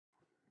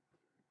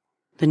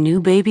The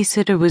new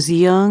babysitter was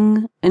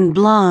young and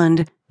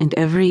blonde, and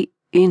every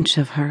inch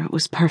of her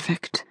was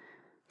perfect.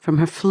 From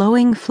her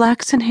flowing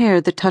flaxen hair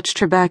that touched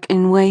her back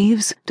in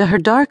waves to her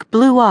dark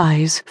blue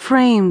eyes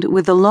framed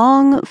with the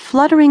long,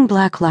 fluttering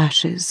black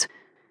lashes.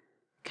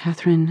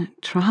 Kathrine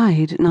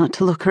tried not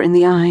to look her in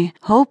the eye,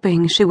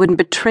 hoping she wouldn't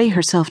betray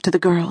herself to the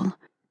girl.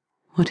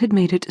 What had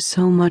made it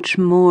so much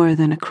more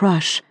than a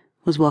crush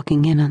was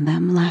walking in on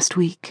them last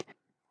week.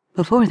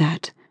 Before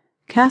that,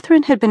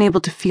 Kathrine had been able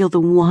to feel the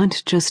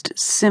want just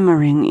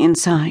simmering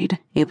inside,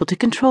 able to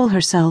control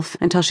herself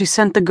until she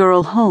sent the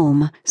girl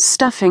home,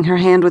 stuffing her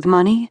hand with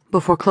money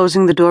before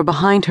closing the door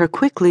behind her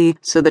quickly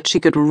so that she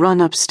could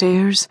run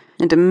upstairs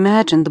and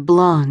imagine the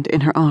blonde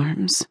in her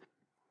arms.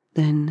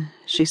 Then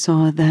she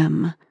saw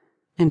them,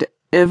 and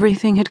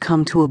everything had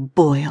come to a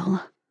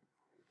boil.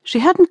 She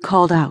hadn't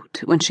called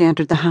out when she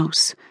entered the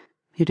house.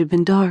 It had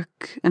been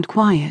dark and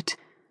quiet,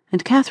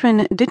 and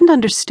Kathrine didn't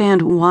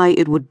understand why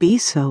it would be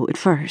so at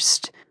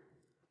first.